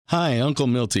Hi, Uncle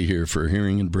Milty here for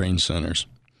Hearing and Brain Centers.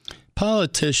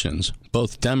 Politicians,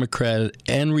 both Democrat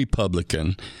and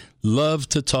Republican, love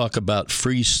to talk about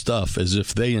free stuff as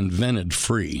if they invented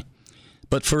free.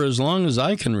 But for as long as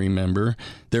I can remember,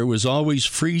 there was always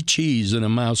free cheese in a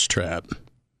mousetrap.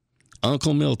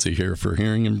 Uncle Milty here for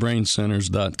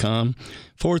hearingandbraincenters.com,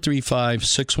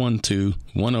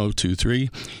 435-612-1023,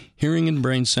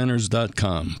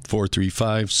 hearingandbraincenters.com,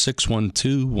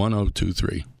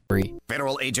 435-612-1023.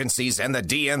 Federal agencies and the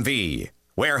DMV,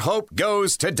 where hope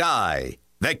goes to die.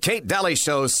 The Kate Dalley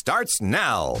Show starts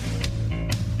now.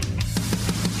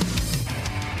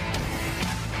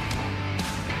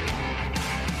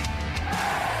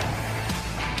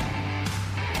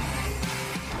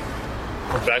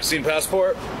 Vaccine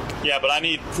passport? Yeah, but I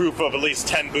need proof of at least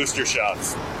 10 booster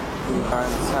shots. 9, 10,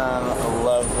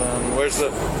 11. Where's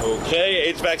the... Okay,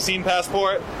 AIDS vaccine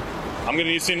passport. I'm going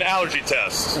to need to see an allergy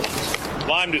test.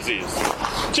 Lyme disease.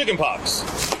 Chickenpox.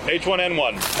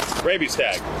 H1N1. Rabies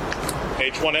tag.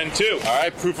 H1N2. All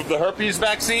right, proof of the herpes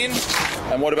vaccine.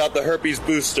 And what about the herpes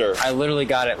booster? I literally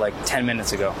got it like 10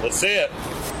 minutes ago. Let's see it.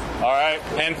 All right,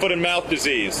 hand, foot, and mouth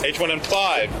disease.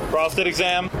 H1N5. Prostate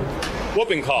exam.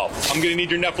 Whooping cough. I'm going to need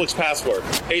your Netflix password.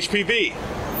 HPV.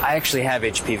 I actually have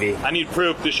HPV. I need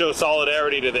proof to show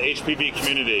solidarity to the HPV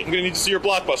community. I'm going to need to see your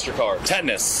Blockbuster card.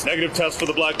 Tetanus. Negative test for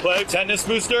the Black Plague. Tetanus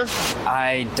booster.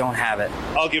 I don't have it.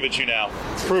 I'll give it to you now.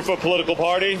 Proof of political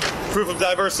party. Proof of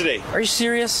diversity. Are you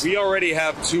serious? We already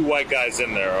have 2 white guys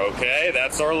in there, okay?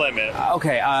 That's our limit.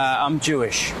 Okay, I'm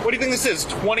Jewish. What do you think this is,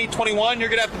 2021? You're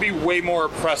going to have to be way more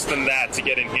oppressed than that to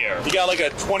get in here. You got like a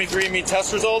 23andMe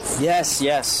test results? Yes.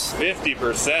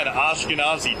 50%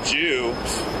 Ashkenazi Jew.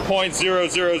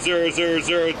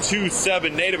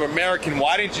 0.000027 Native American.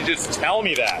 Why didn't you just tell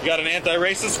me that? You got an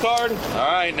anti-racist card?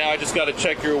 All right, now I just got to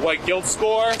check your white guilt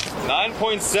score.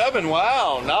 9.7.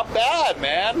 Wow, not bad,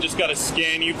 man. Just got to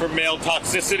scan you for male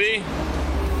toxicity.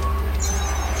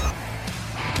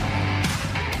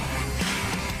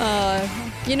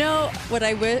 You know what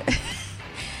I wish?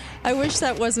 I wish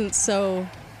that wasn't so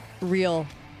real.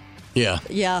 Yeah.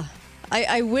 Yeah.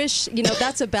 I wish,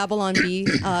 that's a Babylon Bee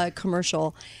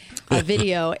commercial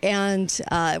video, and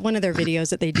one of their videos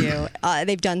that they do.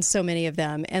 They've done so many of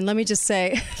them. And let me just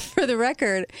say, for the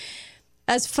record,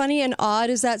 as funny and odd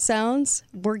as that sounds,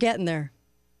 we're getting there.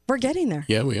 We're getting there.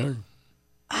 Yeah, we are.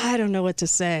 I don't know what to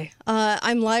say.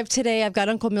 I'm live today. I've got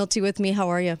Uncle Milty with me. How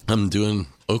are you? I'm doing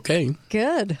okay.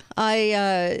 Good.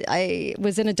 I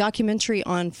was in a documentary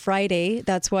on Friday.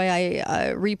 That's why I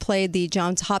replayed the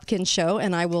Johns Hopkins show,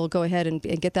 and I will go ahead and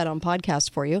get that on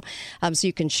podcast for you, so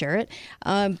you can share it.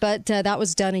 But that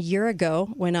was done a year ago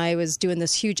when I was doing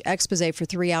this huge expose for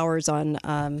 3 hours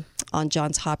on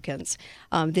Johns Hopkins,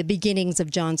 the beginnings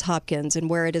of Johns Hopkins and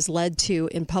where it has led to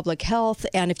in public health.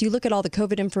 And if you look at all the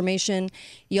COVID information,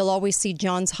 you'll always see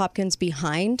Johns Hopkins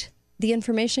behind the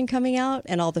information coming out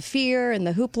and all the fear and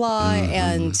the hoopla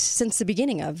and since the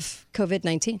beginning of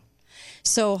COVID-19.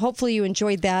 So hopefully you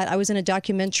enjoyed that. I was in a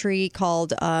documentary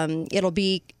called, it'll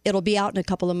be out in a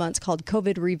couple of months, called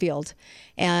COVID Revealed.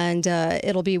 And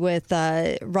it'll be with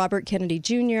Robert Kennedy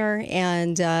Jr.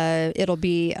 and it'll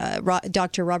be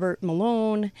Dr. Robert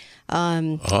Malone,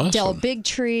 Awesome. Del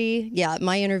Bigtree. Yeah,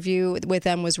 my interview with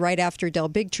them was right after Del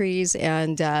Bigtree's,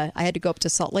 and I had to go up to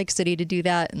Salt Lake City to do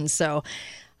that. And so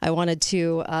I wanted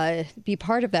to be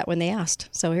part of that when they asked.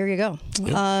 So here you go.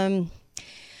 Yep.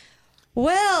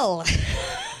 Well,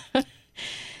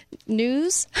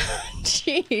 news?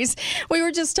 Jeez. We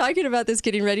were just talking about this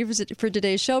getting ready for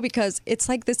today's show because it's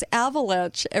like this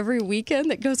avalanche every weekend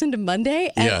that goes into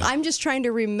Monday. And Yeah. I'm just trying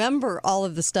to remember all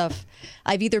of the stuff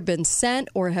I've either been sent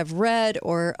or have read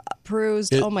or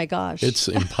perused. Oh, my gosh. It's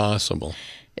impossible.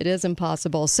 It is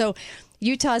impossible. So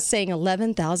Utah's saying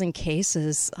 11,000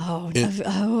 cases. Oh,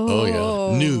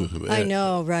 yeah. New. I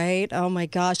know, right? Oh, my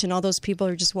gosh. And all those people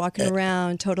are just walking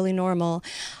around totally normal.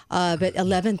 But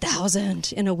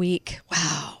 11,000 in a week.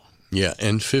 Wow. Yeah,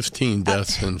 and 15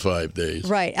 deaths in 5 days.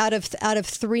 Right. Out of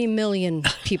 3 million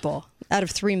people. Out of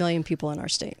 3 million people in our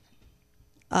state.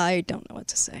 I don't know what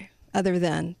to say. Other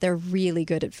than they're really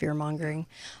good at fear-mongering.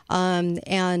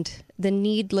 And the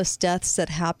needless deaths that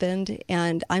happened,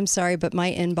 and I'm sorry, but my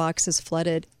inbox is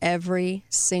flooded every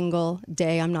single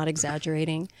day, I'm not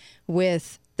exaggerating,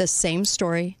 with the same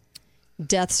story.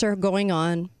 Deaths are going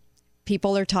on.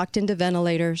 People are talked into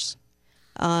ventilators.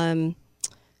 And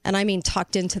I mean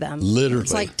talked into them. Literally.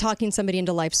 It's like talking somebody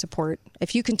into life support.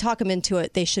 If you can talk them into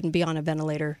it, they shouldn't be on a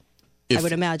ventilator. I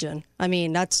would imagine. I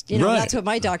mean, that's Right. That's what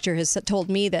my doctor has told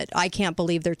me, that I can't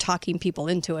believe they're talking people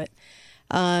into it.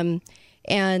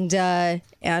 and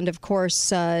of course,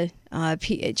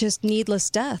 just needless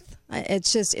death.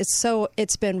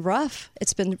 It's been rough.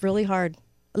 It's been really hard.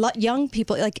 A lot young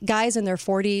people, like guys in their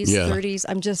 40s,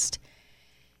 30s.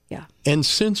 Yeah. And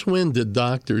since when did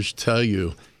doctors tell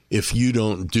you if you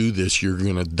don't do this, you're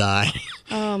going to die?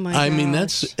 Oh my! I mean,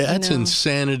 that's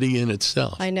insanity in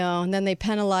itself. I know. And then they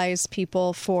penalize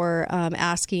people for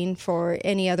asking for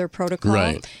any other protocol,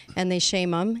 right? And they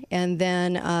shame them. And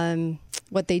then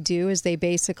what they do is they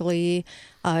basically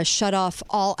shut off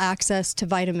all access to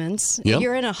vitamins. Yep.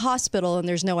 You're in a hospital and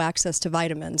there's no access to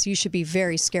vitamins. You should be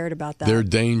very scared about that. They're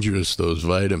dangerous, those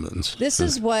vitamins. This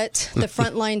is what the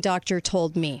frontline doctor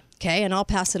told me, okay? And I'll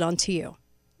pass it on to you.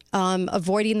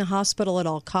 Avoiding the hospital at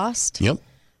all costs. Yep.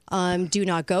 Do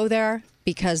not go there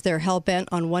because they're hell-bent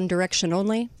on one direction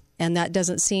only, and that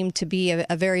doesn't seem to be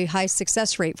a very high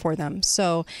success rate for them.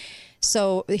 So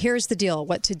here's the deal,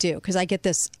 what to do, because I get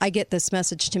this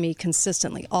message to me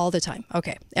consistently all the time.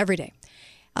 Okay, every day.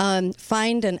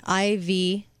 Find an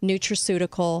IV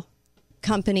nutraceutical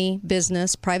company,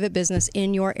 business, private business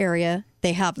in your area.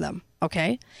 They have them,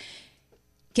 okay?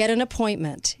 Get an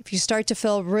appointment. If you start to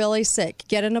feel really sick,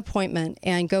 get an appointment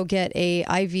and go get a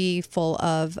IV full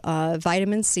of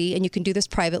vitamin C. And you can do this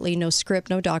privately, no script,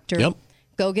 no doctor. Yep.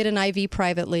 Go get an IV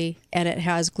privately, and it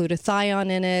has glutathione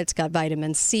in it. It's got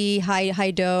vitamin C,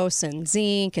 high dose, and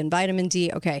zinc, and vitamin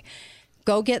D. Okay,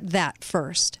 go get that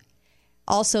first.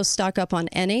 Also, stock up on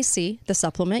NAC, the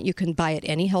supplement. You can buy at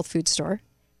any health food store.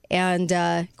 And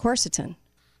quercetin.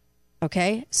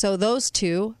 Okay, so those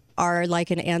two are like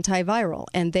an antiviral,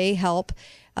 and they help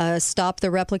stop the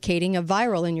replicating of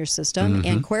viral in your system.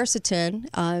 And quercetin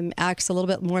acts a little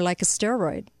bit more like a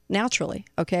steroid naturally,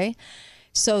 okay?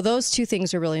 So those two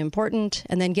things are really important.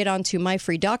 And then get onto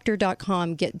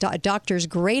myfreedoctor.com, get doctor's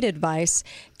great advice,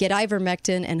 get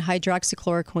ivermectin and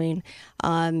hydroxychloroquine,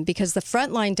 because the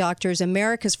frontline doctors,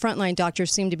 America's frontline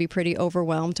doctors, seem to be pretty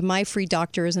overwhelmed. My Free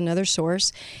Doctor is another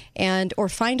source. Or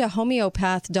find a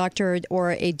homeopath doctor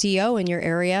or a DO in your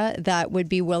area that would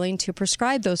be willing to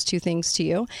prescribe those two things to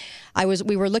you.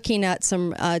 We were looking at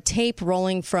some tape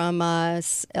rolling from,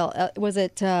 was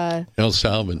it El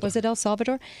Salvador? Was it El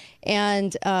Salvador?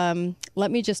 And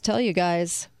let me just tell you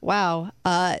guys, wow,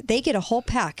 they get a whole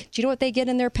pack. Do you know what they get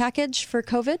in their package for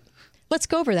COVID? Let's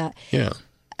go over that. Yeah.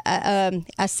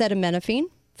 Acetaminophen,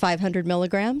 500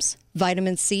 milligrams.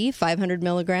 Vitamin C, 500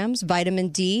 milligrams. Vitamin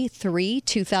D3,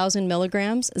 2,000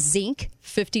 milligrams. Zinc,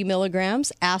 50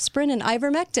 milligrams. Aspirin, and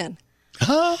ivermectin.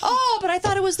 Huh? Oh, but I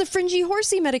thought it was the fringy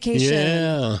horsey medication.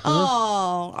 Yeah.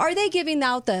 Oh, are they giving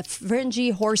out the fringy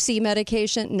horsey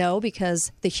medication? No,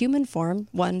 because the human form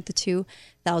won the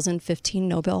 2015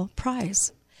 Nobel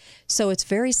Prize. So it's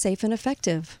very safe and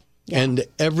effective. Yeah. And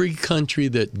every country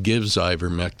that gives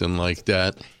ivermectin like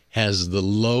that has the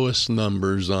lowest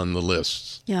numbers on the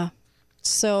lists. Yeah.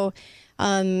 So,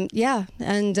 and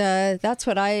that's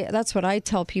what I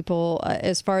tell people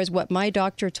as far as what my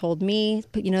doctor told me.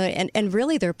 You know, and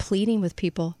really they're pleading with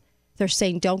people. They're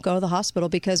saying don't go to the hospital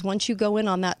because once you go in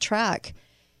on that track,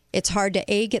 it's hard to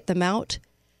A, get them out.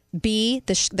 B,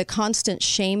 the constant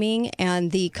shaming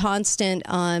and the constant,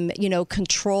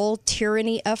 control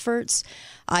tyranny efforts.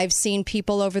 I've seen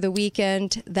people over the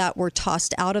weekend that were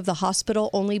tossed out of the hospital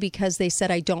only because they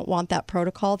said, I don't want that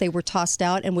protocol. They were tossed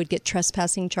out and would get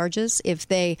trespassing charges if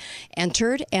they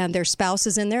entered and their spouse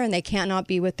is in there and they cannot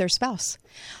be with their spouse.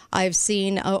 I've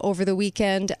seen over the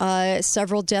weekend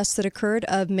several deaths that occurred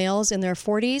of males in their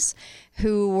 40s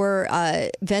who were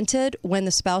vented when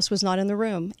the spouse was not in the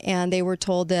room, and they were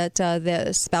told that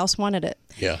the spouse wanted it.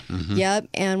 Yeah. Mm-hmm. Yep.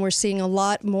 And we're seeing a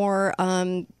lot more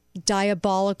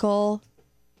diabolical,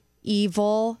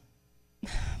 evil,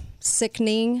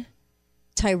 sickening,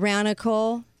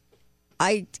 tyrannical.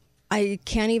 I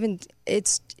can't even.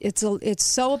 It's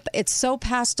so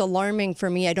past alarming for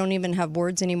me. I don't even have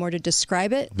words anymore to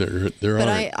describe it.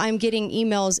 But I'm getting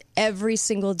emails every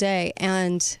single day,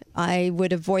 and I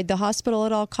would avoid the hospital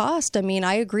at all cost. I mean,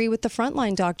 I agree with the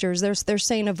frontline doctors. They're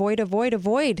saying avoid.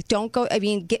 Don't go. I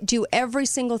mean, do every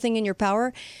single thing in your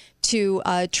power to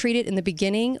treat it in the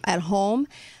beginning at home.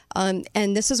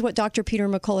 And this is what Dr. Peter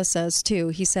McCullough says too.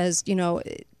 He says, no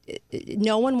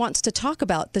one wants to talk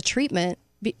about the treatment,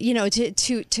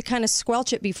 to kind of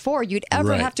squelch it before you'd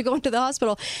ever have to go into the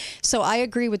hospital. So I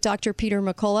agree with Dr. Peter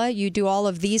McCullough. You do all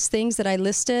of these things that I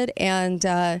listed, and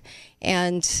from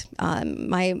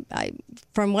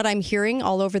what I'm hearing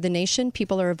all over the nation,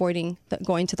 people are avoiding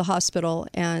going to the hospital,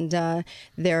 and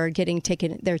they're taking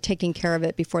care of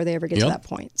it before they ever get to that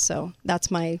point. So that's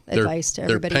my advice to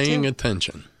everybody. They're paying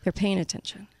attention. They're paying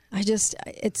attention.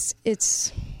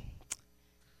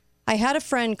 I had a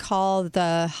friend call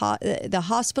the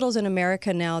hospitals in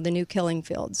America now the new killing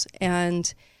fields,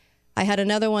 and I had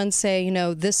another one say,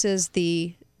 these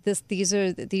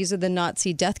are the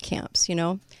Nazi death camps,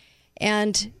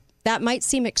 and that might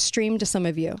seem extreme to some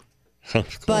of you,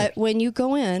 but when you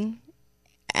go in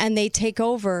and they take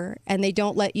over and they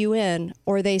don't let you in,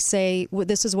 or they say, well,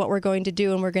 this is what we're going to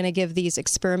do and we're going to give these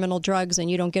experimental drugs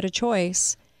and you don't get a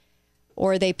choice,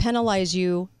 or they penalize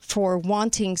you for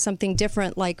wanting something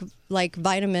different like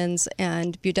vitamins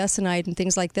and budesonide and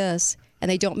things like this,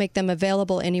 and they don't make them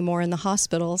available anymore in the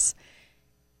hospitals.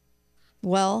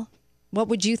 Well, what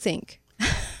would you think?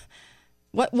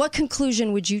 What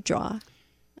conclusion would you draw?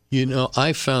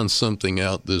 I found something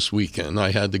out this weekend.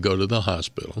 I had to go to the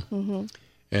hospital,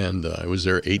 and I was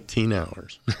there 18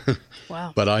 hours.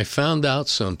 Wow. But I found out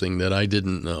something that I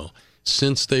didn't know.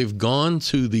 Since they've gone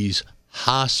to these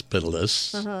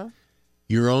hospitalists,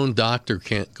 your own doctor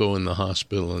can't go in the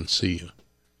hospital and see you.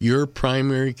 Your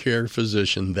primary care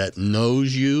physician that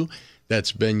knows you,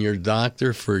 that's been your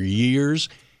doctor for years,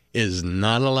 is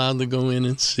not allowed to go in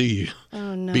and see you.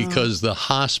 Oh, no. Because the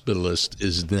hospitalist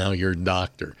is now your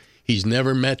doctor. He's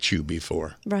never met you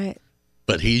before. Right.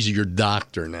 But he's your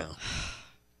doctor now.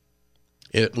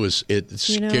 It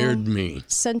scared me.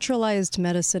 Centralized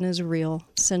medicine is real.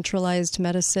 Centralized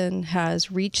medicine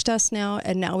has reached us now,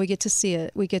 and now we get to see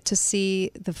it. We get to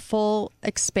see the full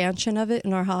expansion of it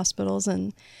in our hospitals,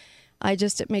 and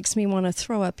it makes me want to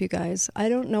throw up, you guys. I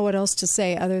don't know what else to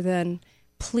say other than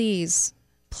please,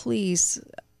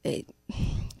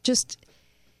 just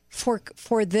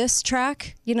for this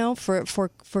track, for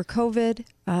COVID,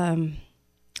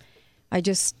 I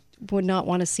just would not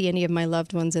want to see any of my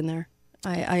loved ones in there.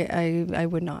 I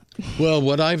would not. Well,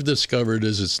 what I've discovered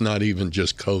is it's not even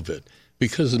just COVID,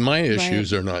 because my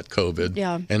issues are not COVID.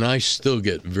 Yeah. And I still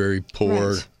get very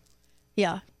poor. Right.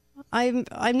 Yeah. I'm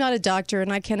not a doctor,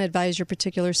 and I can't advise your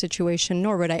particular situation,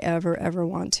 nor would I ever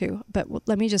want to. But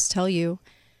let me just tell you,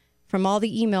 from all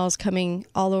the emails coming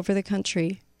all over the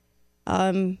country,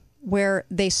 where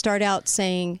they start out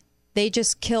saying, they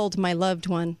just killed my loved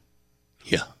one.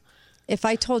 Yeah. If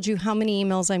I told you how many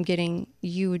emails I'm getting,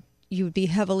 you would be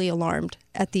heavily alarmed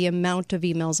at the amount of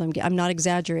emails I'm getting. I'm not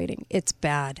exaggerating. It's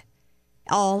bad.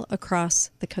 All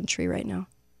across the country right now.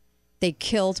 They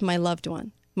killed my loved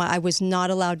one. I was not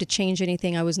allowed to change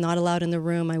anything. I was not allowed in the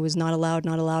room. I was not allowed.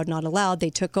 They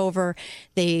took over.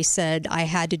 They said I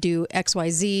had to do X, Y,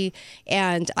 Z,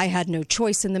 and I had no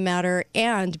choice in the matter,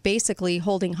 and basically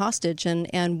holding hostage.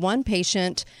 And one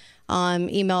patient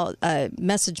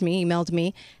emailed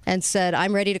me and said,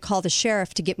 I'm ready to call the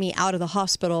sheriff to get me out of the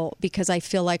hospital because I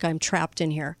feel like I'm trapped in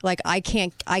here. Like I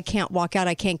can't walk out.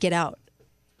 I can't get out.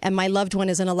 And my loved one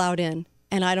isn't allowed in,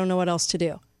 and I don't know what else to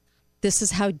do. This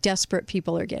is how desperate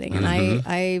people are getting. And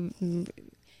I'm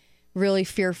really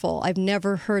fearful. I've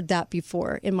never heard that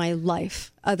before in my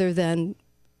life other than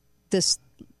this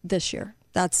year.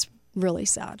 That's really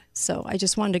sad. So I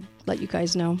just wanted to let you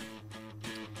guys know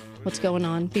what's going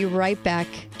on. Be right back.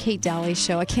 Kate Dalley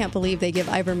Show. I can't believe they give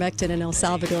ivermectin in El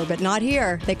Salvador, but not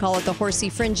here. They call it the horsey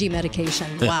fringy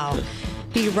medication. Wow.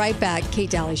 Be right back.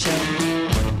 Kate Dalley Show.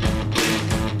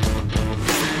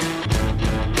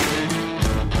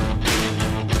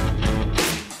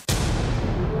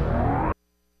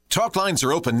 Talk lines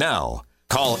are open now.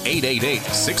 Call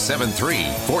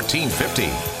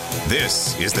 888-673-1450.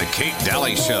 This is the Kate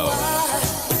Dalley Show.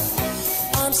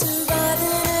 I'm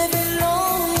surviving every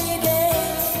lonely day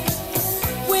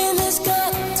when there's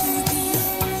got to be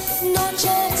no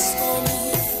chance for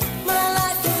me. My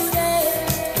life today,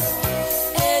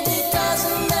 and it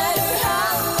doesn't matter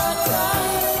how I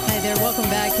cry. Hi there. Welcome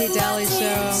back. Kate Dalley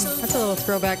Show. That's a little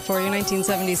throwback for you,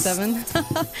 1977.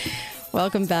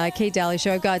 Welcome back. Kate Dalley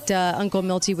Show. I've got Uncle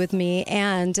Milty with me.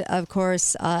 And, of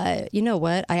course, you know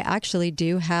what? I actually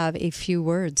do have a few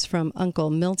words from Uncle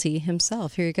Milty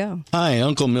himself. Here you go. Hi,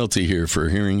 Uncle Milty here for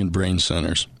Hearing and Brain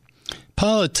Centers.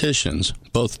 Politicians,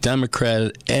 both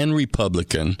Democrat and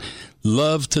Republican,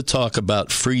 love to talk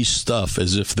about free stuff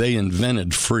as if they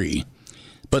invented free.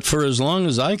 But for as long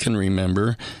as I can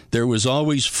remember, there was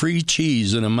always free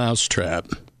cheese in a mousetrap.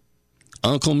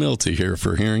 Uncle Milty here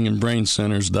for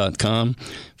hearingandbraincenters.com,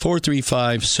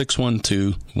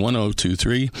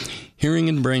 435-612-1023.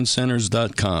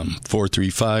 hearingandbraincenters.com,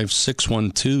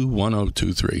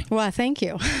 435-612-1023. Well, thank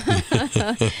you.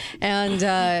 And,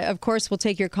 of course, we'll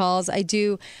take your calls. I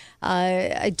do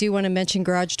want to mention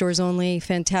Garage Doors Only,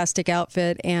 fantastic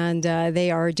outfit, and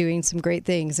they are doing some great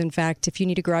things. In fact, if you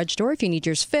need a garage door, if you need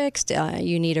yours fixed,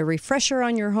 you need a refresher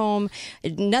on your home,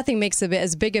 nothing makes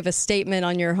as big of a statement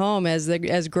on your home as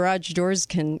Garage Doors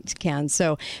can.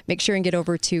 So make sure and get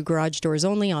over to Garage Doors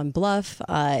Only on Bluff.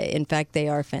 In fact, they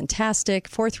are fantastic.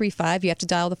 435, you have to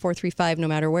dial the 435 no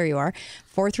matter where you are.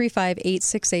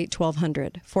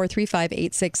 435-868-1200.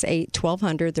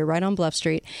 435-868-1200. They're right on Bluff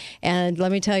Street. And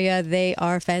let me tell you, they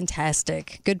are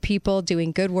fantastic. Good people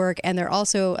doing good work. And they're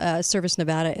also Service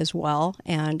Nevada as well.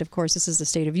 And, of course, this is the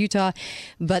state of Utah,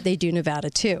 but they do Nevada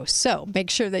too. So make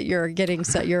sure that you're getting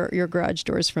your garage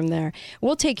doors from there.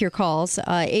 We'll take your calls,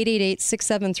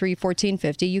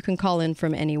 888-673-1450. You can call in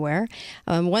from anywhere.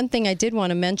 One thing I did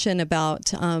want to mention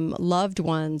about loved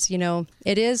ones,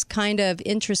 it is kind of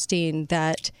interesting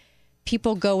that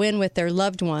people go in with their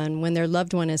loved one when their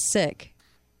loved one is sick.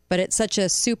 But it's such a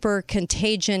super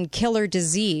contagion killer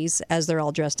disease, as they're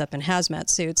all dressed up in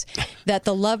hazmat suits, that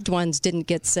the loved ones didn't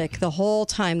get sick the whole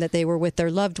time that they were with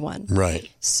their loved one. Right.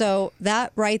 So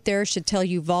that right there should tell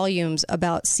you volumes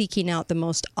about seeking out the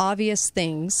most obvious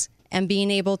things and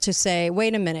being able to say,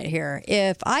 wait a minute here,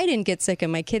 if I didn't get sick and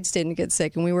my kids didn't get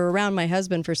sick and we were around my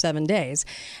husband for 7 days,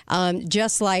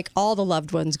 just like all the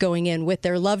loved ones going in with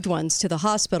their loved ones to the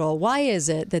hospital, why is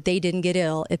it that they didn't get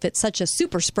ill if it's such a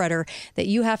super spreader that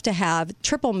you have to have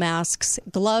triple masks,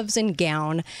 gloves, and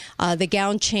gown? The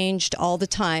gown changed all the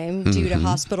time due to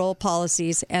hospital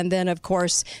policies. And then, of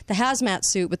course, the hazmat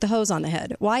suit with the hose on the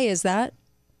head. Why is that?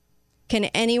 Can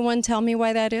anyone tell me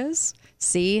why that is?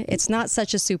 See, it's not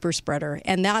such a super spreader,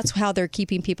 and that's how they're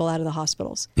keeping people out of the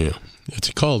hospitals. Yeah,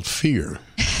 it's called fear.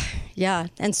 Yeah,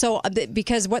 and so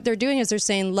because what they're doing is they're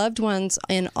saying loved ones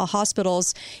in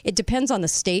hospitals, it depends on the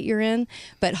state you're in,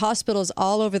 but hospitals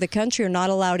all over the country are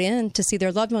not allowed in to see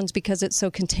their loved ones because it's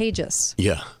so contagious.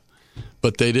 Yeah,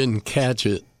 but they didn't catch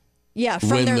it. Yeah, from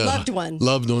when their the loved one.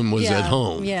 Loved one was at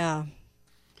home. Yeah.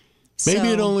 Maybe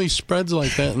So- it only spreads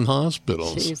like that in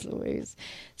hospitals. Jeez Louise.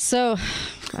 So,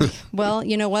 well,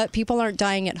 you know what? People aren't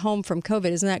dying at home from COVID.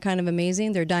 Isn't that kind of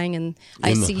amazing? They're dying in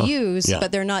ICUs, yeah.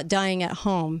 but they're not dying at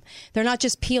home. They're not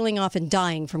just peeling off and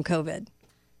dying from COVID.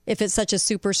 If it's such a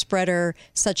super spreader,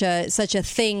 such a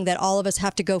thing that all of us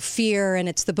have to go fear and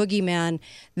it's the boogeyman,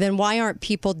 then why aren't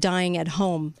people dying at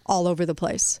home all over the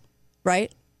place?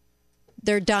 Right?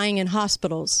 They're dying in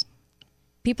hospitals.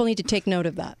 People need to take note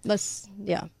of that.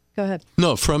 Go ahead.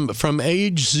 No, from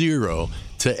age 0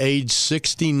 to age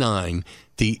 69,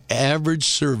 the average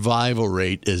survival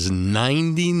rate is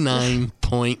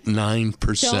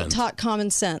 99.9%. Don't talk common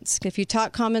sense. If you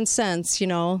talk common sense,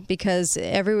 because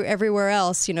everywhere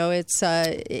else, it's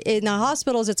in the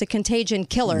hospitals, it's a contagion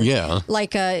killer. Yeah.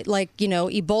 Like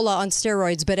Ebola on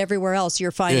steroids, but everywhere else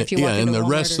you're fine if you walk into in the Walmart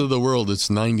rest of the world, it's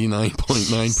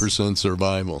 99.9%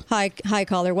 survival. Hi,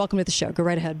 caller. Welcome to the show. Go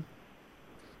right ahead.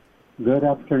 Good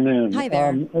afternoon. Hi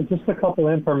there. Just a couple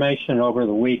information over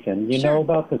the weekend. You Sure. know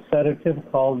about the sedative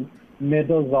called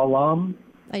midazolam?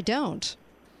 I don't.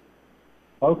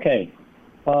 Okay.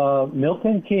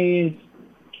 Milton Keynes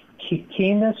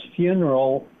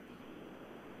Funeral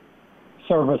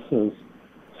Services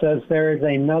says there is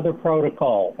another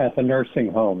protocol at the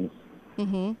nursing homes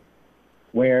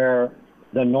where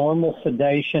the normal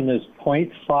sedation is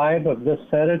 0.5 of this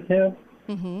sedative,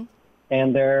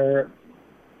 and they're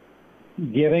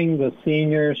giving the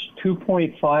seniors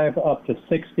 2.5 up to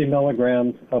 60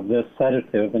 milligrams of this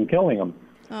sedative and killing them.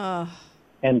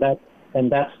 And that's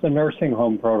the nursing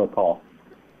home protocol.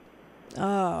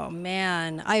 Oh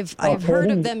man, I've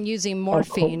heard of them using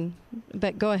morphine,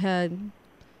 but go ahead.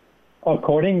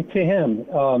 According to him,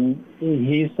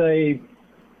 he's a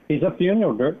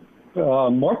funeral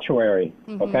mortuary.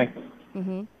 Okay,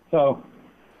 so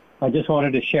I just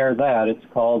wanted to share that. It's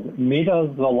called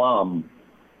midazolam.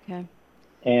 Okay.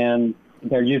 And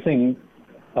they're using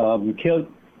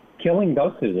killing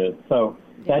dosages, so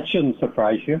that shouldn't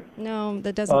surprise you. No,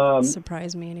 that doesn't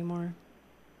surprise me anymore.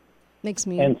 Makes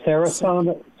me. And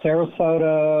Sarasota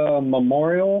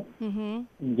Memorial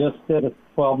just did a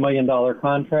 $12 million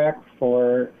contract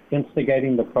for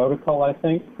instigating the protocol, I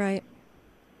think. Right.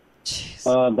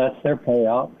 Jeez. That's their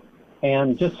payout.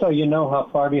 And just so you know how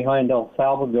far behind El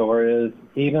Salvador is,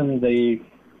 even the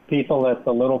people at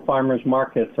the little farmers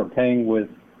markets are paying with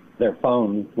their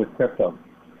phone with crypto.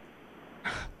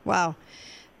 Wow.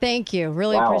 Thank you.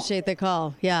 Really appreciate the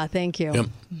call. Yeah, thank you. Yep.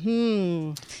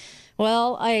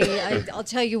 Well, I'll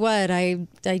tell you what, I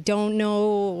don't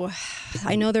know.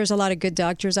 I know there's a lot of good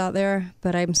doctors out there,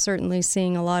 but I'm certainly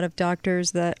seeing a lot of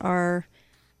doctors that are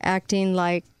acting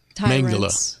like tyrants.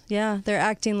 Mangala. Yeah, they're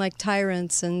acting like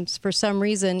tyrants. And for some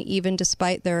reason, even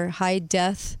despite their high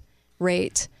death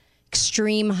rate,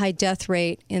 extreme high death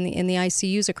rate in the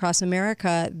ICUs across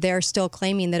America, they're still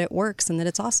claiming that it works and that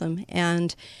it's awesome.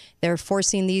 And they're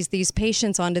forcing these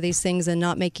patients onto these things and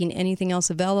not making anything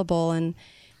else available. And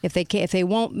if they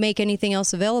won't make anything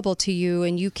else available to you,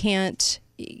 and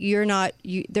they're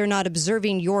not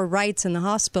observing your rights in the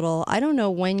hospital. I don't know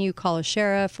when you call a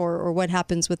sheriff or what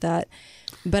happens with that,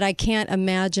 but I can't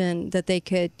imagine that they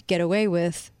could get away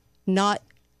with not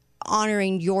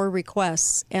honoring your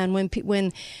requests. And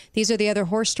when these are the other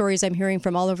horror stories I'm hearing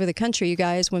from all over the country, you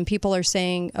guys, when people are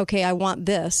saying, okay, I want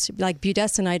this, like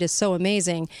budesonide is so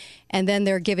amazing, and then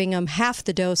they're giving them half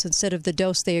the dose instead of the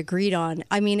dose they agreed on.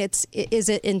 I mean, is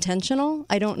it intentional?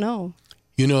 I don't know.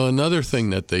 You know, another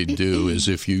thing that they do is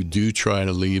if you do try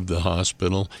to leave the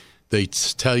hospital, they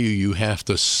tell you have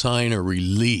to sign a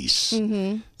release,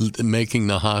 making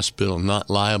the hospital not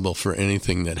liable for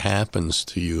anything that happens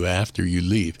to you after you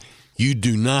leave. You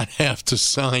do not have to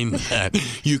sign that.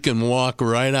 You can walk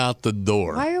right out the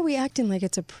door. Why are we acting like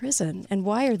it's a prison? And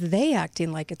why are they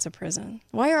acting like it's a prison?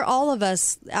 Why are all of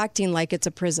us acting like it's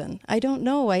a prison? I don't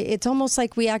know. It's almost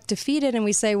like we act defeated and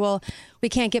we say, well, we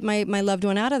can't get my loved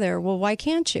one out of there. Well, why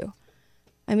can't you?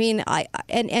 I mean,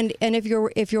 and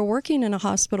if you're working in a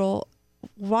hospital,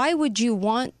 why would you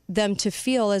want them to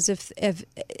feel as if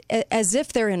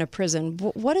they're in a prison?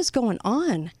 What is going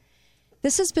on?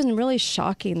 This has been really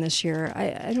shocking this year.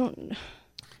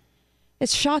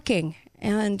 It's shocking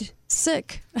and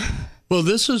sick. Well,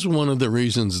 this is one of the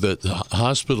reasons that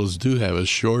hospitals do have a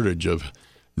shortage of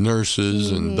nurses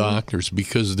and doctors,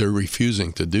 because they're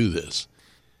refusing to do this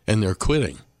and they're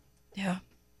quitting. Yeah,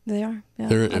 they are.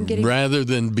 Yeah, rather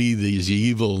than be these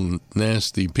evil,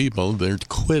 nasty people, they're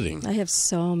quitting. I have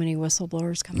so many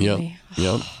whistleblowers coming to me.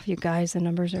 Yep. You guys, the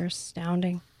numbers are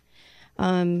astounding.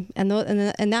 And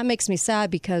that makes me sad,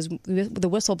 because the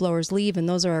whistleblowers leave, and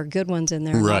those are our good ones in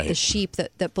there, not the sheep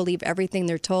that believe everything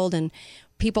they're told. And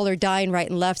people are dying right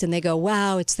and left, and they go,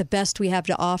 wow, it's the best we have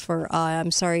to offer. I'm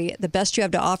sorry, the best you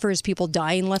have to offer is people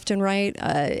dying left and right,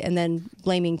 and then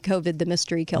blaming COVID, the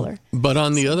mystery killer. But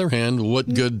on the other hand,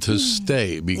 what good to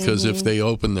stay? Because if they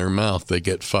open their mouth, they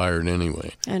get fired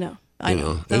anyway. I know.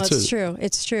 No, it's true.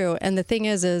 It's true. And the thing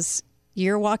is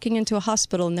you're walking into a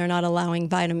hospital and they're not allowing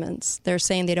vitamins. They're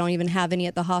saying they don't even have any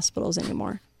at the hospitals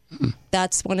anymore.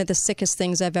 That's one of the sickest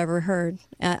things I've ever heard.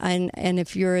 And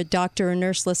if you're a doctor or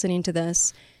nurse listening to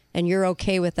this and you're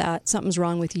okay with that, something's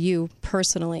wrong with you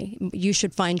personally. You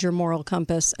should find your moral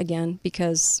compass again,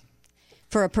 because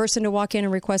for a person to walk in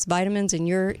and request vitamins and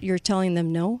you're telling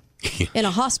them no in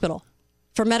a hospital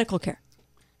for medical care.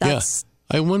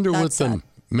 I wonder what the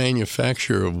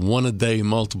manufacturer of one a day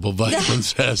multiple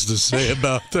vitamins has to say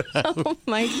about that. Oh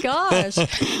my gosh.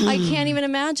 I can't even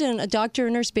imagine a doctor or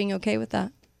nurse being okay with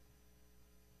that.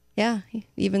 Yeah,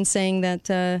 even saying that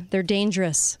they're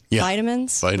dangerous. Yeah.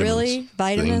 Vitamins? Really?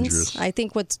 Vitamins? Dangerous. I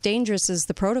think what's dangerous is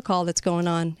the protocol that's going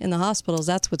on in the hospitals.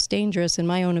 That's what's dangerous, in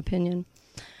my own opinion.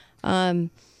 We have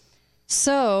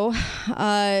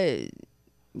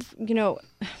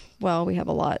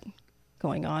a lot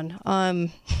going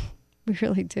on. We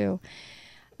really do.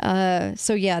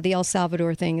 The El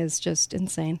Salvador thing is just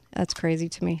insane. That's crazy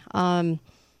to me.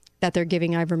 That they're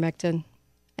giving ivermectin,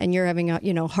 and you're having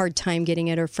a hard time getting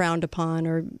it, or frowned upon,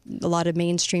 or a lot of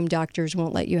mainstream doctors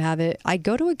won't let you have it. I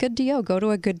go to a good DO, go to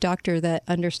a good doctor that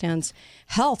understands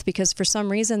health, because for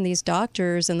some reason these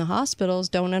doctors in the hospitals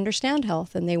don't understand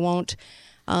health, and they won't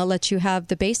let you have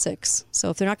the basics.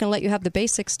 So if they're not going to let you have the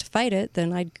basics to fight it,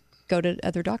 then I'd go to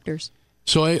other doctors.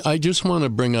 So I just want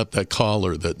to bring up that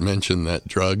caller that mentioned that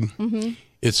drug. Mm-hmm.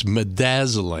 It's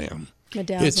midazolam.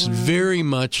 It's very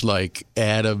much like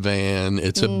Ativan.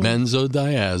 It's a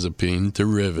benzodiazepine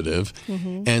derivative.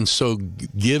 Mm-hmm. And so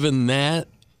given that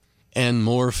and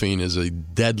morphine is a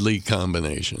deadly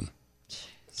combination.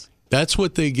 Jeez. That's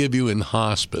what they give you in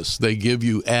hospice. They give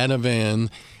you Ativan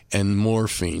and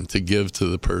morphine to give to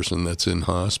the person that's in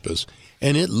hospice.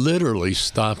 And it literally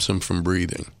stops them from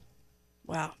breathing.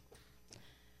 Wow.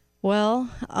 Well,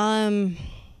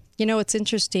 it's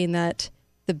interesting that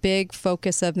the big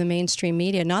focus of the mainstream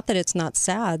media, not that it's not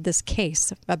sad, this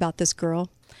case about this girl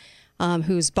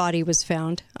whose body was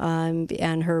found,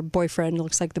 and her boyfriend,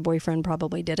 looks like the boyfriend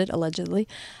probably did it, allegedly.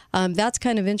 That's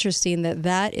kind of interesting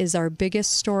that is our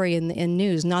biggest story in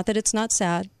news. Not that it's not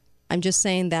sad. I'm just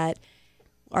saying that,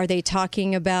 are they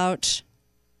talking about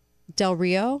Del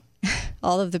Rio?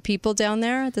 all of the people down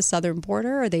there at the southern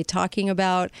border? Are they talking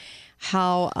about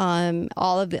how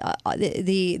all of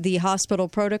the hospital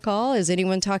protocol? Is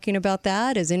anyone talking about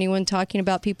that? Is anyone talking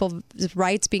about people's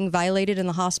rights being violated in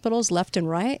the hospitals left and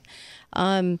right?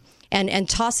 And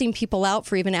tossing people out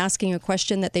for even asking a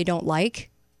question that they don't like.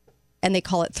 And they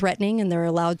call it threatening, and they're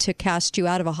allowed to cast you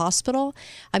out of a hospital.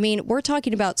 I mean, we're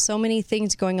talking about so many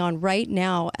things going on right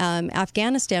now.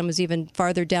 Afghanistan was even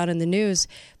farther down in the news,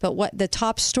 but what the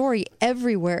top story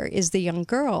everywhere is the young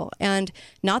girl. And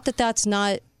not that that's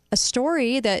not a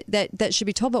story that should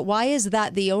be told, but why is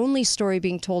that the only story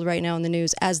being told right now in the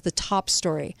news as the top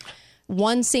story?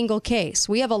 One single case.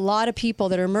 We have a lot of people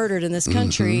that are murdered in this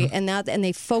country, and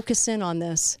they focus in on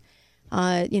this.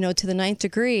 To the 9th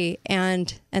degree,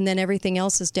 and then everything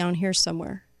else is down here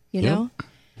somewhere,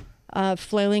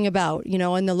 flailing about,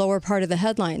 in the lower part of the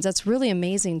headlines. That's really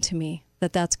amazing to me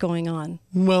that that's going on.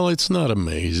 Well, it's not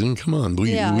amazing. Come on.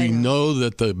 We know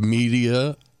that the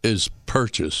media is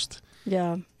purchased.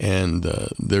 Yeah. And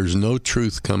there's no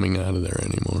truth coming out of there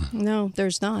anymore. No,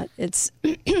 there's not. It's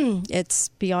it's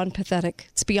beyond pathetic.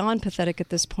 It's beyond pathetic at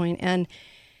this point. And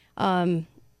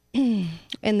in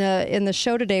the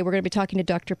show today, we're going to be talking to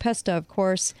Dr. Pesta, of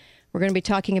course. We're going to be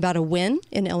talking about a win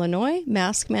in Illinois,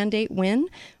 mask mandate win.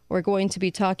 We're going to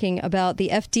be talking about the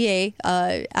FDA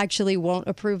actually won't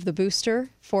approve the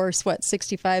booster for,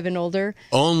 65 and older.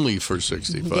 Only for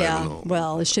 65 and older.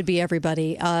 Well, it should be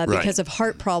everybody because of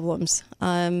heart problems.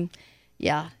 And,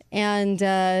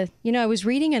 I was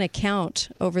reading an account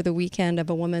over the weekend of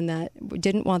a woman that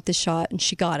didn't want the shot, and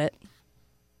she got it.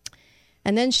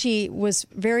 And then she was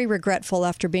very regretful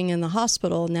after being in the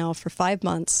hospital now for 5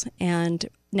 months, and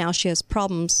now she has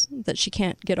problems that she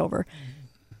can't get over.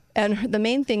 And the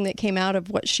main thing that came out of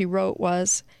what she wrote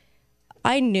was,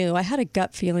 I had a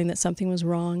gut feeling that something was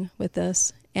wrong with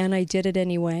this, and I did it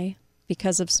anyway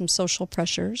because of some social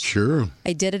pressures. Sure.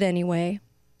 I did it anyway.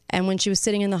 And when she was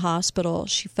sitting in the hospital,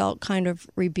 she felt kind of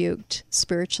rebuked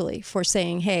spiritually for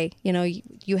saying, hey,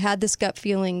 you had this gut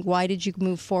feeling. Why did you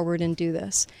move forward and do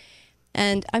this?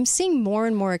 And I'm seeing more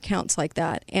and more accounts like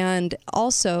that. And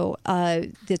also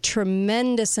the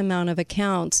tremendous amount of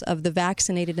accounts of the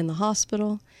vaccinated in the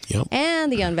hospital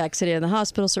and the unvaccinated in the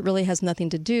hospital. So it really has nothing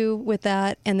to do with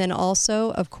that. And then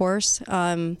also, of course,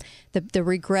 the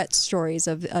regret stories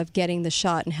of getting the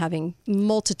shot and having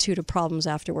multitude of problems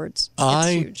afterwards. It's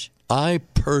huge. I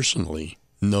personally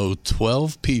know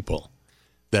 12 people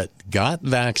that got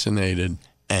vaccinated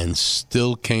and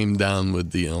still came down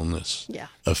with the illness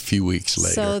a few weeks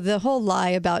later. So the whole lie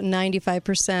about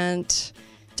 95%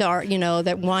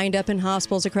 that wind up in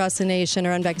hospitals across the nation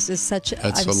are unvaccinated is such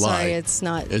That's a lie. Sorry, it's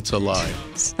not. It's a lie.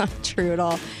 It's not true at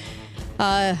all.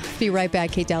 Be right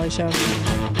back, Kate Dalley Show.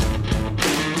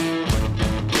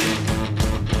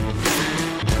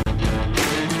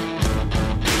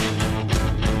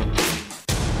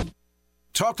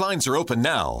 Talk lines are open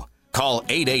now. Call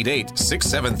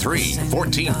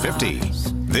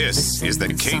 888-673-1450. This is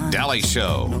the Kate Dalley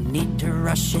Show. No need to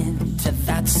rush into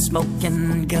that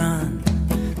smoking gun.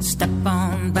 Step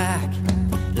on back,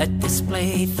 let this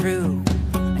play through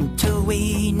until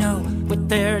we know what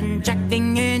they're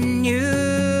injecting in you.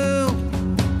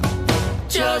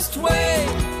 Just wait,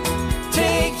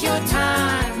 take your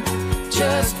time.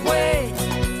 Just wait,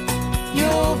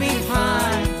 you'll be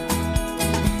fine.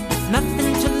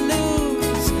 Nothing to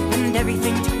lose and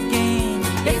everything to gain.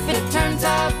 If it turns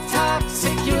out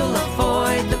toxic, you'll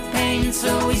avoid the pain.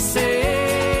 So we say,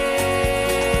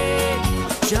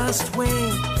 just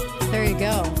wait. There you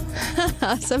go.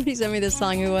 Somebody sent me this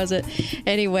song. Who was it?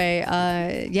 Anyway,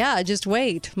 just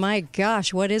wait. My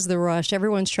gosh, what is the rush?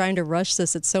 Everyone's trying to rush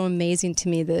this. It's so amazing to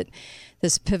me that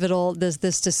this pivotal,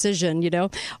 this decision,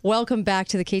 Welcome back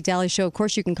to the Kate Dalley Show. Of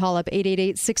course, you can call up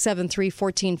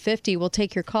 888-673-1450. We'll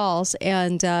take your calls,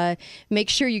 and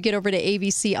make sure you get over to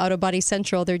ABC Auto Body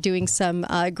Central. They're doing some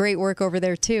great work over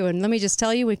there, too. And let me just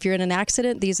tell you, if you're in an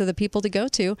accident, these are the people to go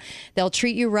to. They'll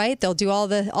treat you right. They'll do all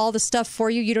the stuff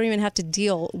for you. You don't even have to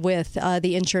deal with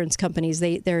the insurance companies.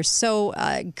 They're so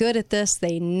good at this.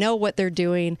 They know what they're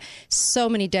doing. So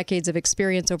many decades of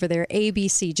experience over there.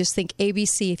 ABC. Just think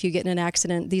ABC if you get in an accident.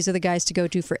 These are the guys to go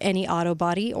to for any auto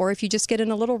body, or if you just get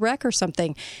in a little wreck or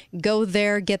something, go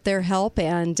there, get their help,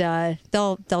 and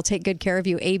they'll take good care of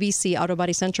you. ABC Auto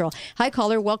Body Central. Hi,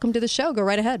 caller. Welcome to the show. Go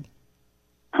right ahead.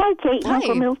 Hi, Kate. Hi.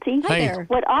 Uncle Milty. Hi there.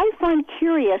 What I find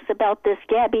curious about this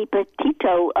Gabby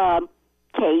Petito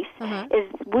case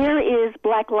is, where is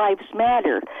Black Lives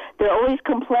Matter? They're always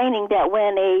complaining that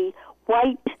when a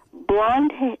white,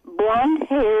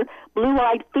 blonde-haired,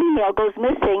 blue-eyed female goes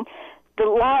missing, the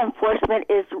law enforcement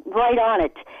is right on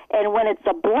it. And when it's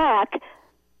a black,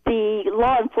 the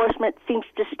law enforcement seems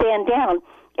to stand down,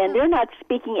 and they're not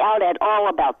speaking out at all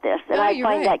about this, and I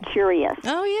find that curious.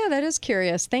 Oh, yeah, that is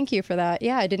curious. Thank you for that.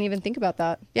 Yeah, I didn't even think about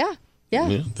that. Yeah,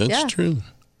 that's true.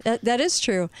 That is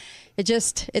true.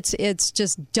 It's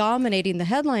just dominating the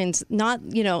headlines. Not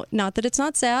that it's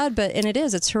not sad, and it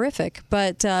is. It's horrific.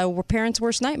 But we're parents'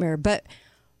 worst nightmare. But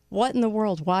what in the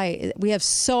world? Why? We have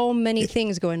so many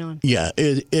things going on. Yeah,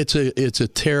 it's a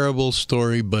terrible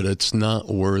story, but it's not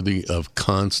worthy of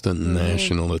constant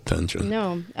national attention.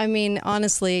 No, I mean,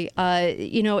 honestly,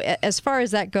 as far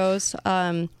as that goes,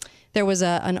 there was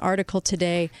an article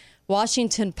today,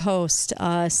 Washington Post,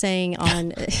 saying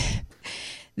on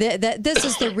that this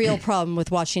is the real problem with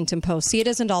Washington Post. See, it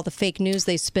isn't all the fake news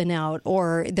they spin out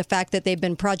or the fact that they've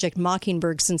been Project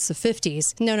Mockingbird since the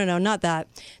 50s. No, not that.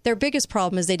 Their biggest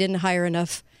problem is they didn't hire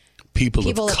enough people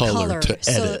of color to edit.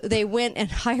 So they went and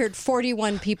hired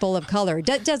 41 people of color.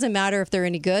 That doesn't matter if they're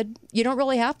any good. You don't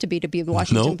really have to be the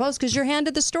Washington Post because you're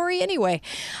handed the story anyway,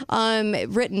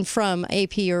 written from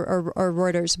AP or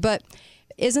Reuters. But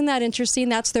isn't that interesting?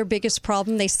 That's their biggest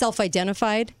problem. They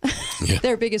self-identified. Yeah.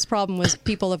 Their biggest problem was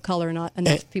people of color, not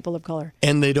enough people of color.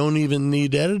 And they don't even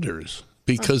need editors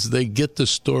because they get the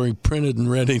story printed and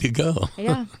ready to go.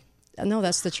 Yeah. No,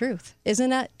 that's the truth.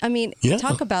 Isn't that? I mean,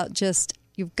 talk about just,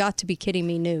 you've got to be kidding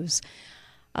me news.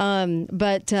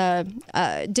 But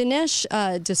Dinesh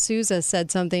D'Souza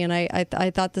said something, and I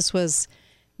thought this was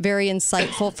very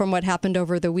insightful from what happened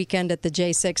over the weekend at the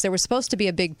J6. There was supposed to be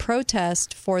a big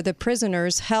protest for the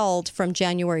prisoners held from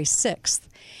January 6th.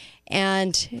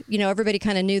 And, everybody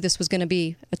kind of knew this was going to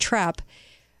be a trap.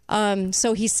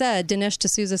 So he said, Dinesh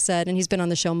D'Souza said, and he's been on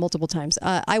the show multiple times,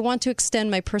 I want to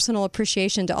extend my personal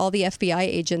appreciation to all the FBI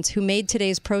agents who made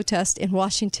today's protest in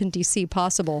Washington, D.C.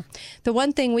 possible. The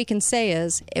one thing we can say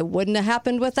is it wouldn't have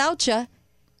happened without you.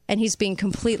 And he's being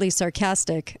completely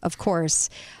sarcastic, of course.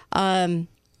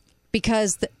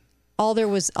 Because all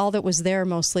that was there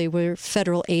mostly were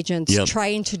federal agents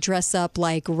trying to dress up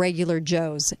like regular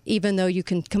Joes, even though you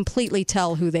can completely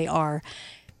tell who they are.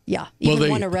 Yeah, even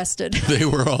one arrested. They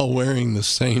were all wearing the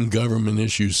same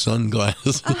government-issue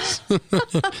sunglasses.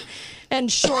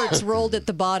 And shorts rolled at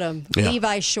the bottom,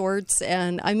 Levi shorts.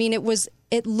 And, I mean,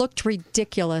 it looked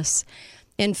ridiculous.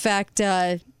 In fact,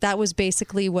 that was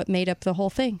basically what made up the whole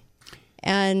thing.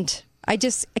 And I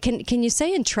just, can you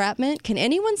say entrapment? Can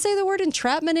anyone say the word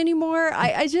entrapment anymore?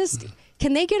 I just,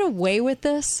 can they get away with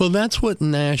this? Well, that's what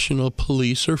national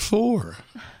police are for.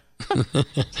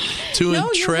 To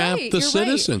entrap the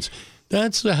citizens. Right.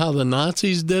 That's how the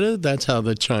Nazis did it. That's how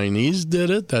the Chinese did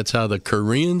it. That's how the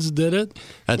Koreans did it.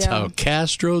 That's how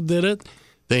Castro did it.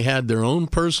 They had their own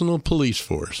personal police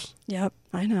force. Yep,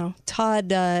 I know.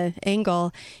 Todd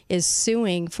Engel is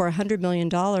suing for $100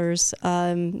 million.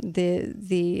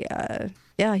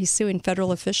 He's suing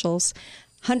federal officials.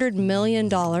 $100 million.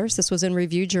 This was in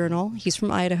Review Journal. He's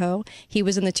from Idaho. He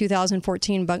was in the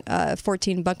 2014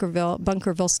 Bunkerville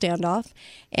standoff.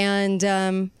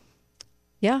 And,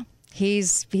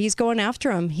 he's going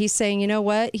after him. He's saying, you know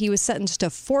what? He was sentenced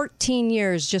to 14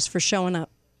 years just for showing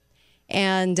up.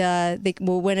 And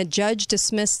when a judge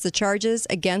dismissed the charges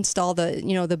against all the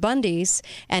Bundys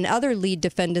and other lead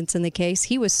defendants in the case,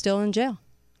 he was still in jail.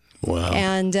 Wow.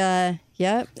 And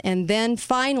and then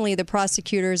finally the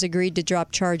prosecutors agreed to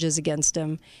drop charges against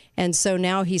him, and so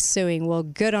now he's suing. Well,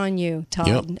 good on you,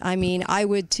 Todd. Yep. I mean, I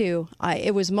would too.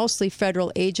 It was mostly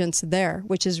federal agents there,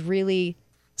 which is really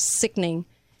sickening.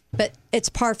 But it's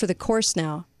par for the course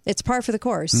now. It's par for the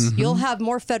course. Mm-hmm. You'll have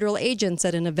more federal agents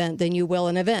at an event than you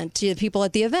will people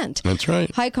at the event. That's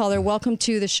right. Hi, caller. Welcome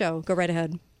to the show. Go right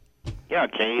ahead. Yeah,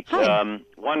 Kate.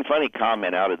 One funny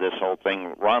comment out of this whole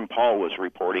thing. Ron Paul was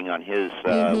reporting on his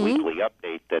weekly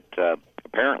update that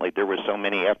apparently there were so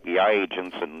many FBI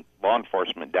agents and law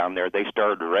enforcement down there, they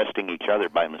started arresting each other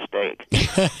by mistake.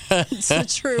 It's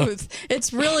the truth.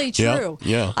 It's really true.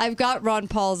 Yeah. I've got Ron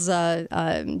Paul's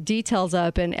details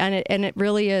up, and it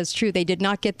really is true. They did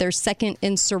not get their second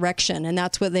insurrection, and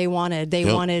that's what they wanted.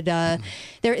 They wanted.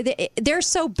 They're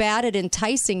so bad at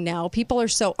enticing now. People are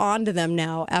so onto them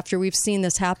now after we've seen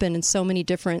this happen in so many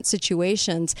different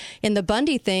situations. In the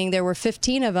Bundy thing, there were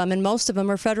 15 of them, and most of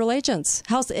them are federal agents.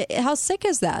 How sick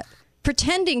is that?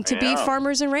 Pretending to be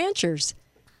farmers and ranchers.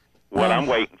 What I'm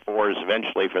waiting for is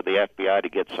eventually for the FBI to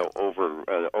get so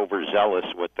overzealous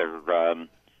with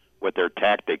their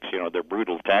tactics, their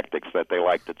brutal tactics that they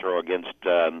like to throw against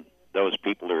those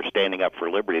people who are standing up for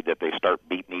liberty, that they start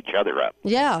beating each other up.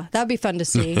 Yeah, that'd be fun to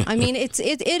see. I mean, it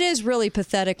is really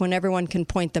pathetic when everyone can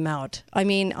point them out. I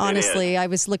mean, honestly, I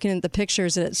was looking at the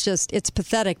pictures and it's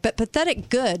pathetic, but pathetic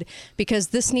good, because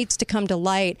this needs to come to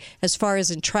light as far as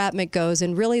entrapment goes,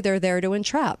 and really they're there to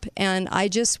entrap. And I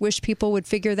just wish people would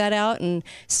figure that out and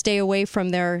stay away from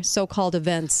their so-called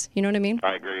events. You know what I mean?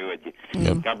 I agree with you.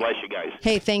 Mm. God bless you guys.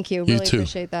 Hey, thank you. You Really too.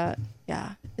 appreciate that.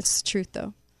 Yeah, it's the truth,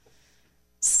 though.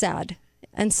 Sad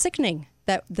and sickening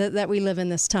that we live in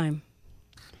this time.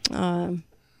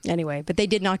 Anyway, but they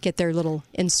did not get their little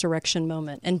insurrection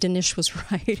moment. And Dinesh was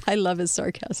right. I love his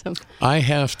sarcasm. I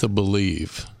have to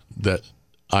believe that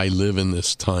I live in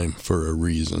this time for a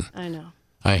reason. I know.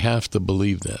 I have to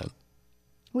believe that.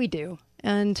 We do.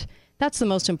 And that's the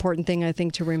most important thing, I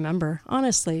think, to remember.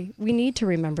 Honestly, we need to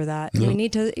remember that. Yep. We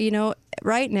need to,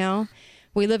 right now,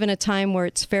 we live in a time where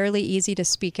it's fairly easy to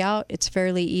speak out. It's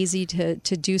fairly easy to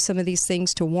do some of these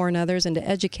things, to warn others and to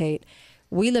educate.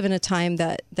 We live in a time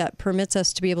that permits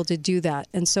us to be able to do that.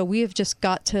 And so we have just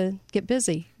got to get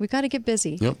busy. We've got to get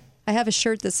busy. Yep. I have a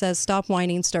shirt that says, "Stop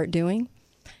whining, start doing."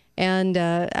 And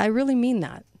I really mean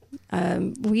that.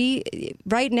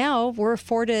 Right now, we're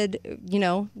afforded,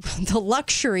 the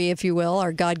luxury, if you will,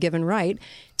 our God-given right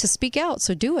to speak out.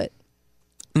 So do it.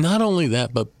 Not only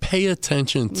that, but pay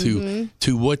attention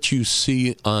to what you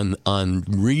see on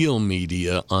real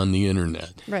media on the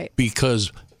internet. Right.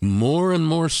 Because more and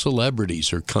more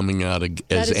celebrities are coming out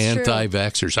as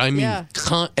anti-vaxxers. I mean,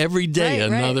 every day,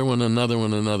 another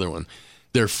one.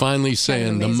 They're finally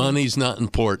saying the money's not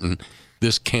important.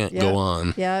 This can't go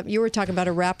on. Yeah, you were talking about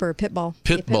a rapper, Pitbull.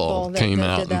 Pitbull came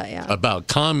out about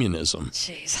communism.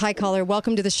 Jeez. Hi, caller.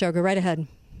 Welcome to the show. Go right ahead.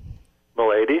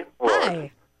 Milady.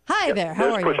 Hi. Hi there.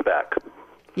 How are you? There's pushback.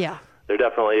 Yeah. There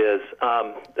definitely is.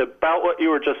 About what you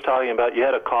were just talking about, you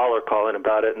had a caller call in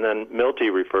about it, and then Milty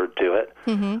referred to it.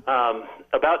 Mm-hmm.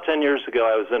 About 10 years ago,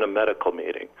 I was in a medical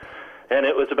meeting, and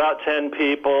it was about 10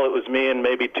 people. It was me and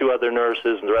maybe 2 other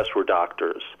nurses, and the rest were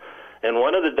doctors. And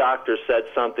one of the doctors said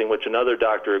something which another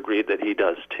doctor agreed that he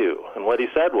does too. And what he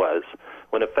said was,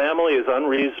 when a family is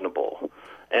unreasonable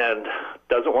and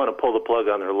doesn't want to pull the plug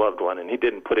on their loved one, and he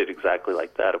didn't put it exactly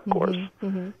like that, of course.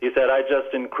 He said, I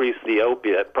just increased the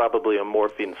opiate, probably a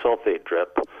morphine sulfate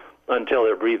drip, until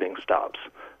their breathing stops.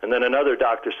 And then another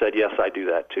doctor said, yes, I do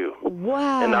that too.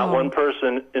 Wow. And not one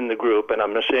person in the group, and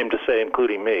I'm ashamed to say,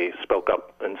 including me, spoke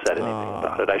up and said anything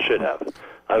about it. I should have.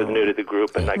 I was new to the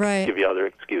group, and I could give you other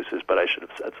excuses, but I should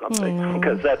have said something.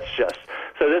 Because that's just...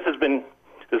 So this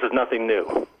is nothing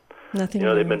new. Nothing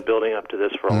new. They've been building up to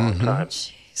this for a long time.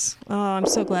 Jeez. Oh, I'm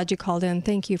so glad you called in.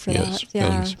 Thank you for that. Yeah,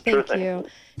 thanks. thank you.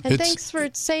 And thanks for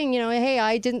saying, hey,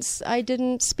 I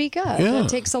didn't speak up. Yeah. It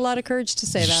takes a lot of courage to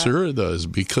say that. Sure it does,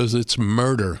 because it's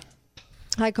murder.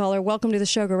 Hi, caller. Welcome to the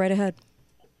show. Go right ahead.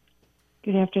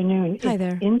 Good afternoon. Hi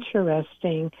there. It's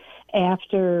interesting,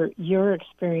 after your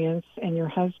experience and your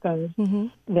husband's,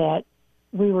 that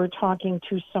we were talking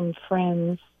to some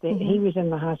friends that he was in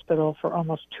the hospital for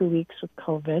almost 2 weeks with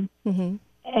COVID.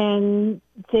 And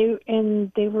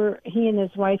they were, he and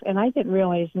his wife, and I didn't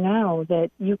realize now that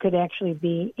you could actually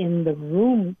be in the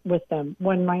room with them.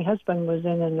 When my husband was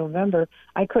in November,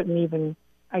 I couldn't even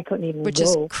Which go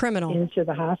is criminal. into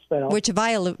the hospital. Which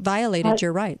violated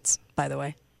your rights, by the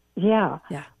way. Yeah.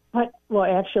 Yeah. But, well,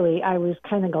 actually, I was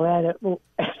kind of glad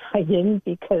I didn't,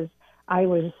 because I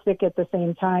was sick at the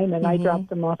same time, and I dropped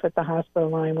them off at the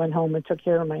hospital, and I went home and took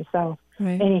care of myself.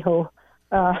 Right. Anyhow,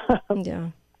 yeah.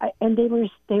 And they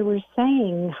were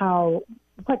saying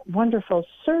what wonderful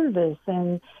service,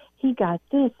 and he got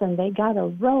this, and they got a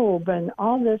robe, and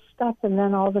all this stuff, and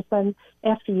then all of a sudden,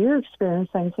 after your experience,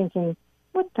 I'm thinking,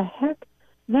 what the heck?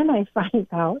 Then I find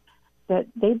out that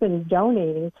they've been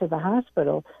donating to the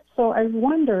hospital. So I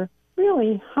wonder,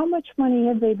 really, how much money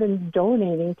have they been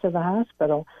donating to the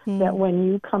hospital that when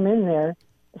you come in there,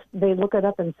 they look it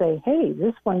up and say, hey,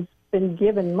 this one's been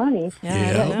given money,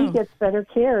 that he gets better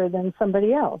care than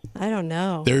somebody else. I don't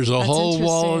know. There's a whole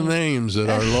wall of names at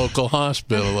our local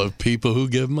hospispital of people who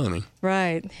give money.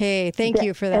 Right. Hey, thank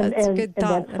you for that. It's a good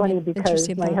thought. And that's funny because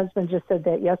my husband just said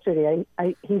that yesterday.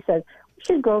 He said, we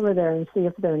should go over there and see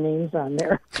if their name's on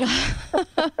there.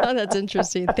 That's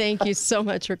interesting. Thank you so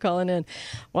much for calling in.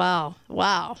 Wow.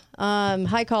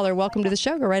 Hi, caller. Welcome to the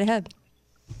show. Go right ahead.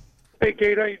 Hey,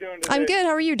 Kate. How you doing today? I'm good.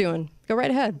 How are you doing? Go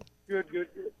right ahead. Good.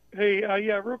 Hey,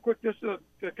 real quick, just the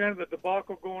kind of the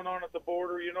debacle going on at the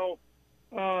border.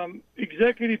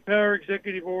 Executive power,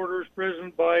 executive orders,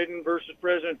 President Biden versus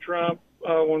President Trump.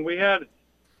 When we had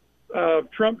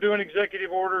Trump doing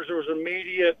executive orders, there was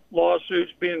immediate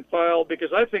lawsuits being filed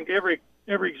because I think every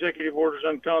executive order is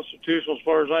unconstitutional as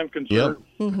far as I'm concerned.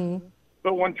 Yep. Mm-hmm.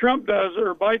 But when Trump does it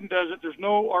or Biden does it,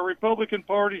 our Republican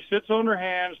Party sits on their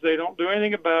hands. They don't do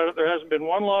anything about it. There hasn't been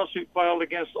one lawsuit filed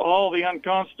against all the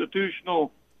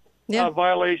unconstitutional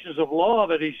violations of law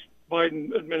that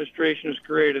Biden administration has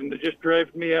created. And it just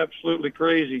drives me absolutely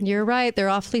crazy. You're right. They're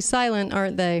awfully silent,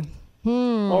 aren't they?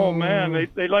 Oh man,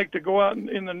 they like to go out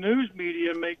in the news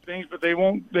media and make things, but they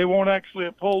won't actually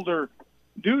uphold their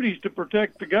duties to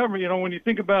protect the government. You know, when you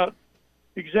think about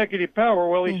executive power,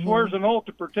 well, he swears an oath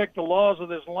to protect the laws of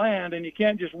this land, and you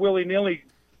can't just willy-nilly,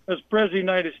 as President of the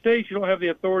United States, you don't have the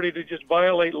authority to just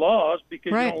violate laws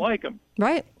because you don't like them.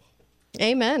 Right.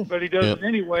 Amen. But he does it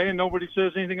anyway, and nobody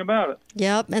says anything about it.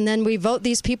 Yep. And then we vote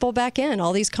these people back in,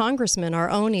 all these congressmen, our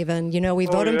own even. You know, we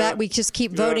vote them back. We just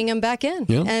keep voting them back in,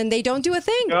 and they don't do a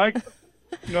thing.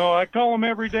 I call them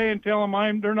every day and tell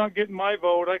them they're not getting my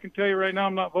vote. I can tell you right now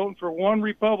I'm not voting for one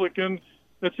Republican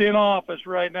that's in office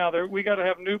right now. We got to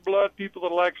have new blood, people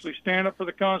that'll actually stand up for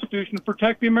the Constitution and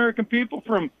protect the American people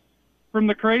from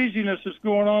the craziness that's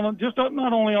going on, just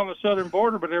not only on the southern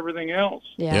border, but everything else.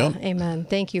 Yeah, amen.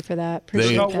 Thank you for that.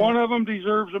 Appreciate not that. one of them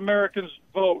deserves Americans'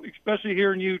 vote, especially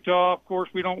here in Utah. Of course,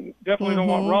 we definitely don't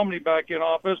want Romney back in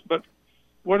office, but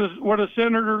what has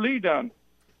Senator Lee done?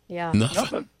 Yeah.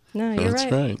 Nothing. No, you're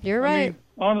right. You're right. I mean,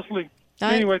 honestly.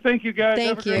 Anyway, thank you guys.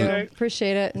 Thank you.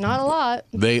 Appreciate it. Not a lot.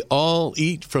 They all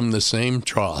eat from the same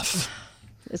trough.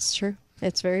 It's true.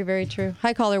 It's very, very true.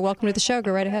 Hi, caller. Welcome to the show.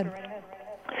 Go right ahead.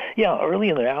 Yeah, early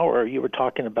in the hour, you were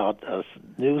talking about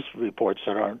news reports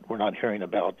that we're not hearing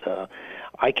about.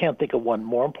 I can't think of one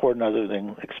more important other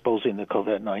than exposing the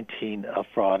COVID-19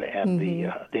 fraud and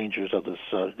the dangers of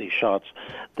these shots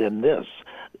than this.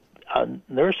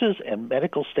 Nurses and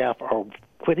medical staff are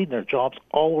quitting their jobs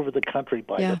all over the country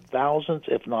by the thousands,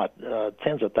 if not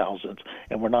tens of thousands,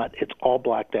 and it's all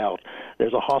blacked out.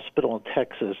 There's a hospital in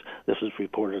Texas, this was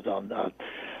reported on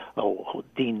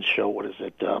Dean's show,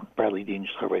 Bradley Dean's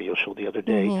radio show the other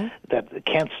day, that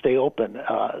can't stay open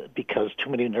because too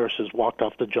many nurses walked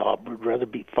off the job, would rather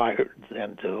be fired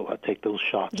than to take those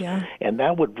shots. Yeah. And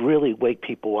that would really wake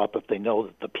people up if they know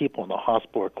that the people in the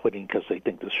hospital are quitting because they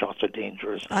think the shots are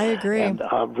dangerous. I agree. And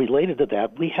related to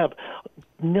that, we have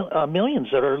millions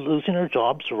that are losing their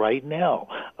jobs right now.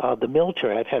 The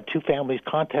military, I've had two families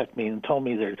contact me and told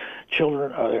me their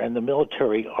children in the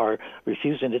military are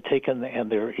refusing to take them,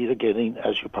 and they're either getting,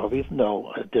 as you probably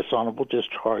know, a dishonorable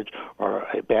discharge or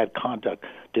a bad conduct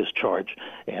discharge.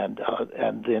 And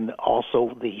then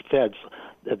also the feds,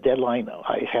 the deadline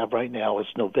I have right now is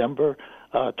November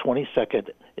 22nd.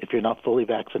 If you're not fully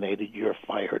vaccinated, you're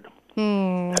fired.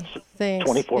 Thanks.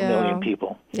 24 million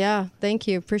people. Yeah, thank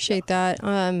you. Appreciate that.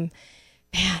 Man,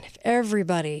 if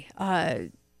everybody,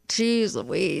 geez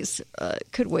Louise,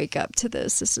 could wake up to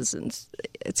this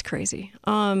it's crazy.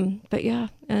 But yeah,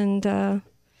 and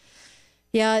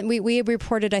we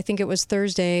reported, I think it was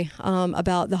Thursday,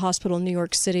 about the hospital in New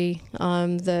York City,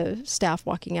 the staff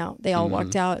walking out. They all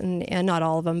walked out, and not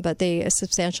all of them, but a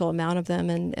substantial amount of them.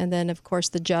 And then, of course,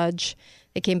 the judge,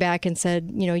 they came back and said,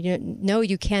 no,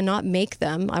 you cannot make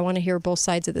them. I want to hear both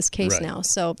sides of this case now.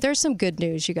 So there's some good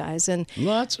news, you guys. And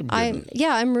lots of good news.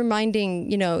 Yeah, I'm reminding,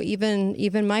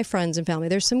 even my friends and family,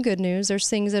 there's some good news. There's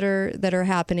things that are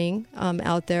happening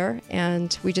out there,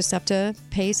 and we just have to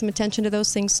pay some attention to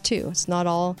those things too. It's not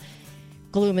all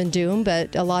gloom and doom,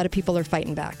 but a lot of people are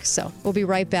fighting back. So we'll be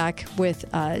right back with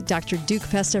Dr. Duke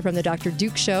Pesta from the Dr.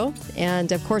 Duke Show.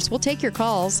 And of course, we'll take your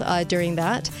calls during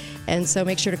that. And so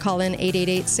make sure to call in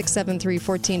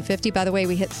 888-673-1450. By the way,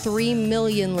 we hit 3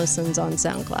 million listens on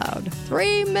SoundCloud.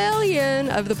 3 million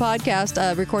of the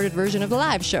podcast recorded version of the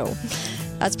live show.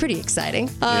 That's pretty exciting.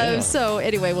 So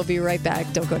anyway, we'll be right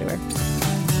back. Don't go anywhere.